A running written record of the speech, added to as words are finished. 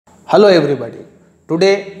Hello everybody.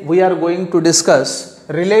 Today we are going to discuss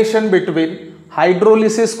relation between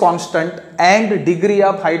hydrolysis constant and degree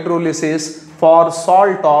of hydrolysis for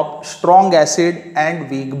salt of strong acid and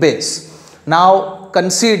weak base. Now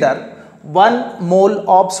consider 1 mole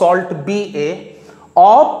of salt Ba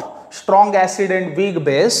of strong acid and weak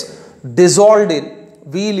base dissolved in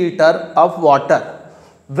V liter of water.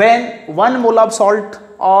 When 1 mole of salt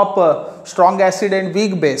of strong acid and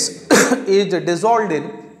weak base is dissolved in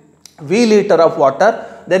V liter of water,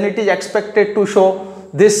 then it is expected to show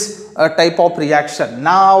this type of reaction.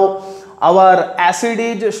 Now our acid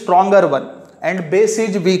is stronger one and base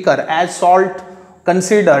is weaker, as salt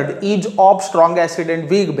considered is of strong acid and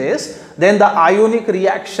weak base, then the ionic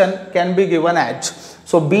reaction can be given as,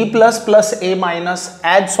 so B plus plus A minus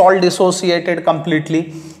as salt dissociated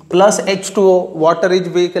completely, plus H2O, water is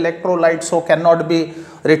weak electrolyte so cannot be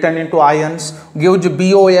written into ions, gives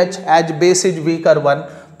BOH as base is weaker one,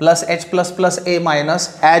 plus H plus plus A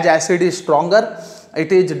minus as acid is stronger,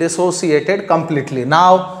 it is dissociated completely.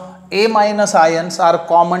 Now A minus ions are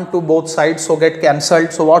common to both sides, so get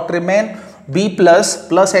cancelled. So what remain? B plus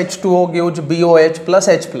plus H2O gives BOH plus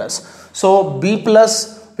H plus. So B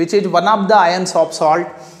plus, which is one of the ions of salt,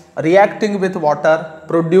 reacting with water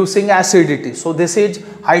producing acidity. So this is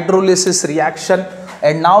hydrolysis reaction,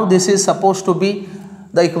 and now this is supposed to be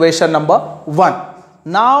the equation number 1.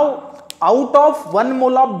 Now out of 1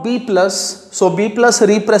 mole of B plus, so B plus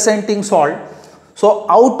representing salt, so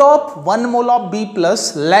out of 1 mole of B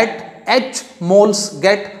plus let H moles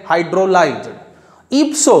get hydrolyzed.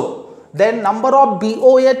 If so, then number of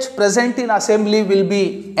BOH present in assembly will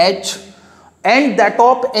be H, and that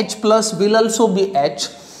of H plus will also be H,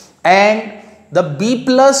 and the B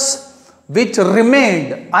plus which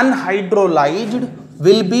remained unhydrolyzed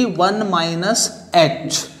will be 1 minus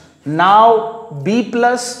H. Now B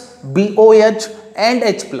plus, BOH and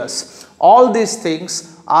H plus, all these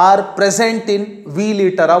things are present in V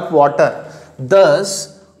liter of water.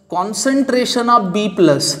 Thus concentration of B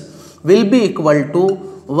plus will be equal to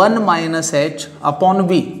 1 minus H upon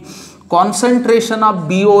V. Concentration of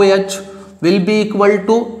BOH will be equal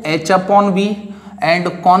to H upon V,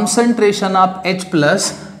 and concentration of H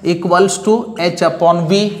plus equals to H upon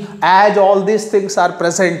V, as all these things are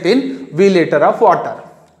present in V liter of water.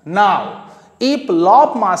 Now if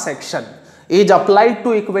law of mass action is applied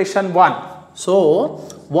to equation 1, so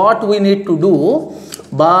what we need to do,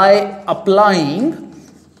 by applying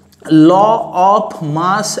law of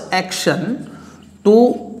mass action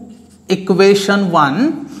to equation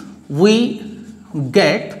 1, we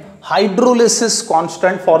get hydrolysis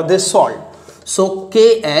constant for this salt. So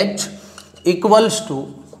Kh equals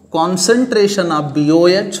to concentration of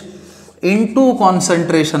BOH into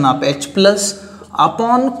concentration of H plus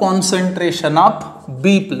upon concentration of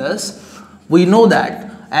B plus. We know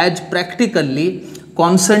that as practically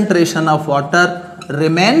concentration of water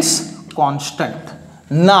remains constant.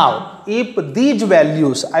 Now if these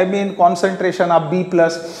values, I mean concentration of B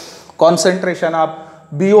plus, concentration of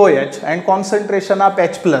BOH and concentration of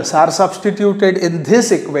H plus are substituted in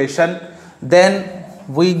this equation, then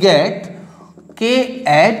we get Kh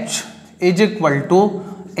is equal to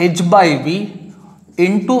H by V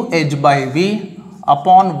into H by V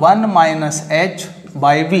upon 1 minus H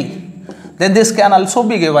by V. Then this can also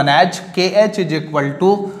be given as Kh is equal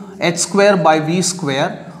to H square by V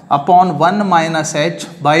square upon 1 minus H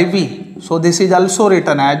by V. So this is also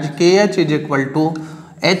written as Kh is equal to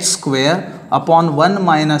H square upon 1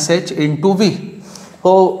 minus H into V.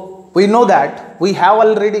 So we know that we have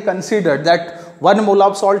already considered that 1 mole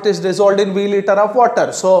of salt is dissolved in V liter of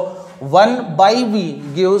water. So 1 by V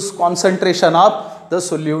gives concentration of the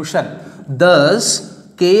solution. Thus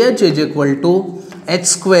Kh is equal to H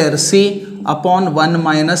square C upon 1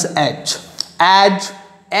 minus H, as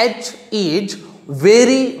H is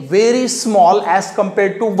very small as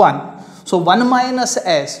compared to 1. So 1 minus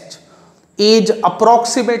H is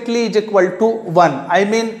approximately is equal to 1. I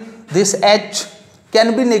mean this H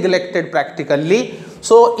can be neglected practically.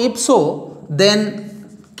 So if so, then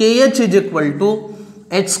Kh is equal to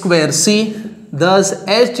H square C, thus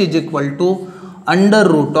H is equal to under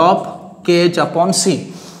root of Kh upon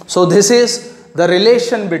C. So this is the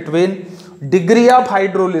relation between degree of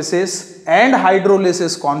hydrolysis and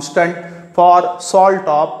hydrolysis constant for salt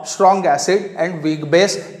of strong acid and weak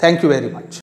base. Thank you very much.